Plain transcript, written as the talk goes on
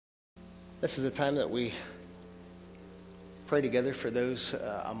This is a time that we pray together for those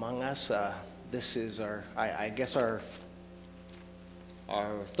among us. This is I guess our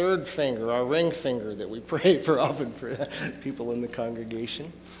third finger, our ring finger that we pray for often for people in the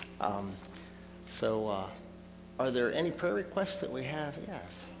congregation. So are there any prayer requests that we have?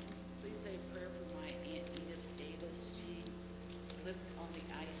 Yes. Please say a prayer for my Aunt Edith Davis. She slipped on the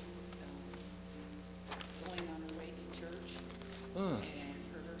ice going on her way to church and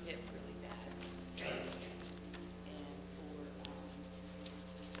hurt her hip really bad. And for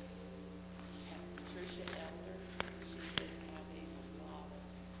Patricia Elder, she's just having a lot of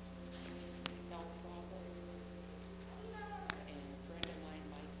health problems. And a friend of mine,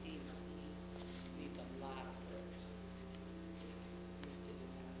 Mike Deaver, he needs a lot of prayers. He's just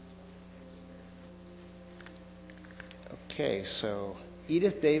Okay, so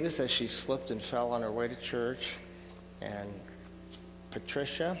Edith Davis, as she slipped and fell on her way to church, and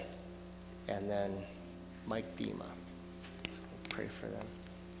Patricia, and then Mike Dema. We'll pray for them.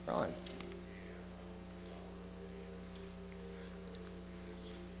 Ron.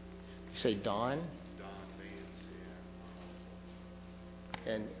 You say Don? Don Vance,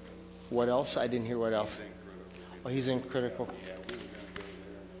 yeah. And what else? I didn't hear what else. He's in critical. Oh, he's in critical. Yeah, we were going to go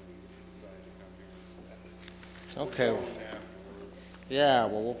there, and then he decided to come here instead. Okay. We're going afterwards. Yeah,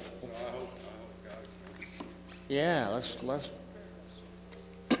 well, So I hope God can. yeah, let's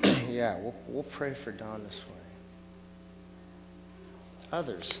yeah, we'll pray for Don this way.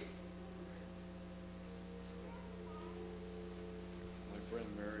 Others. My friend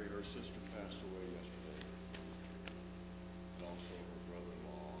Mary, her sister passed away yesterday. And also her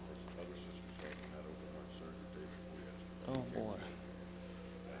brother-in-law, her other sister's husband had open heart surgery the day before yesterday. Oh, boy.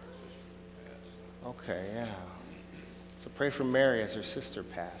 And her sister passed. Okay, yeah. So pray for Mary as her sister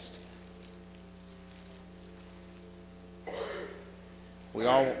passed. We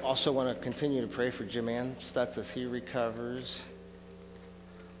all also want to continue to pray for Jim Anstutz as he recovers.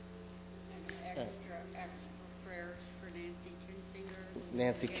 And extra prayers for Nancy Kinsinger.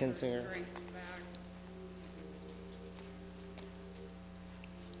 Nancy Get her Kinsinger. strength back.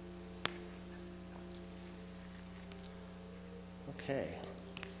 Okay.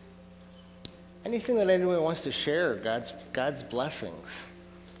 Anything that anyone wants to share, God's blessings.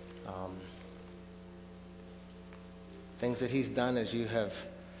 Things that he's done as you have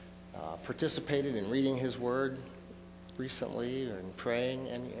participated in reading his word recently or in praying.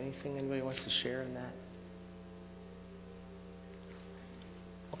 Anything anybody wants to share in that?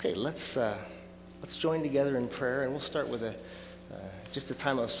 Okay, let's join together in prayer, and we'll start with just a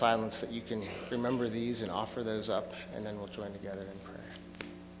time of silence that you can remember these and offer those up, and then we'll join together in prayer.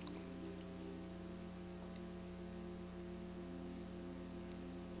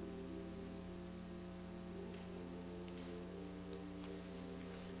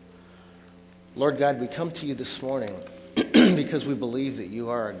 Lord God, we come to you this morning because we believe that you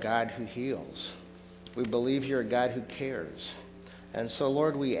are a God who heals. We believe you're a God who cares. And so,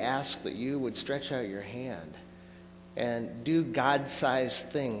 Lord, we ask that you would stretch out your hand and do God-sized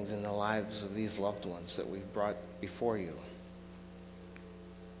things in the lives of these loved ones that we've brought before you.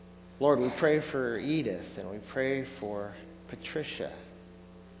 Lord, we pray for Edith, and we pray for Patricia,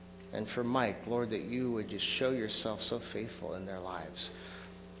 and for Mike. Lord, that you would just show yourself so faithful in their lives.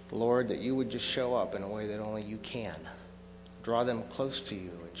 Lord, that you would just show up in a way that only you can. Draw them close to you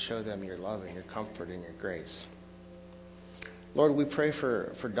and show them your love and your comfort and your grace. Lord, we pray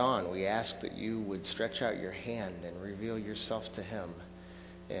for Don. We ask that you would stretch out your hand and reveal yourself to him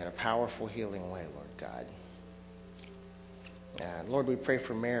in a powerful, healing way, Lord God. And Lord, we pray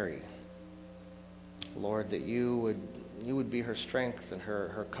for Mary. Lord, that you would be her strength and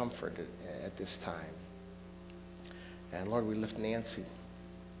her comfort at this time. And Lord, we lift Nancy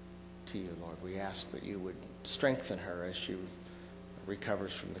to you, Lord. We ask that you would strengthen her as she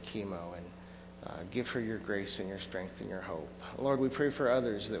recovers from the chemo, and give her your grace and your strength and your hope. Lord, we pray for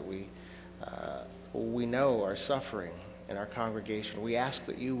others that we know are suffering in our congregation. We ask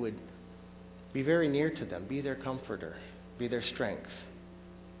that you would be very near to them, be their comforter, be their strength,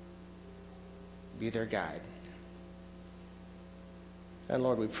 be their guide. And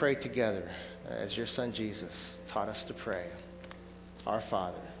Lord, we pray together as your Son Jesus taught us to pray. Our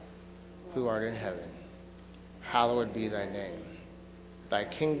Father, who art in heaven, hallowed be thy name. Thy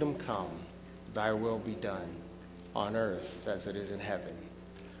kingdom come, thy will be done, on earth as it is in heaven.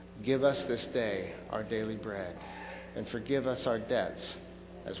 Give us this day our daily bread, and forgive us our debts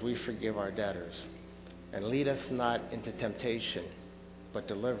as we forgive our debtors. And lead us not into temptation, but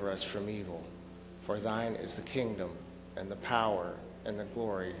deliver us from evil. For thine is the kingdom, and the power, and the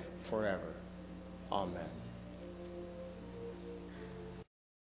glory forever. Amen.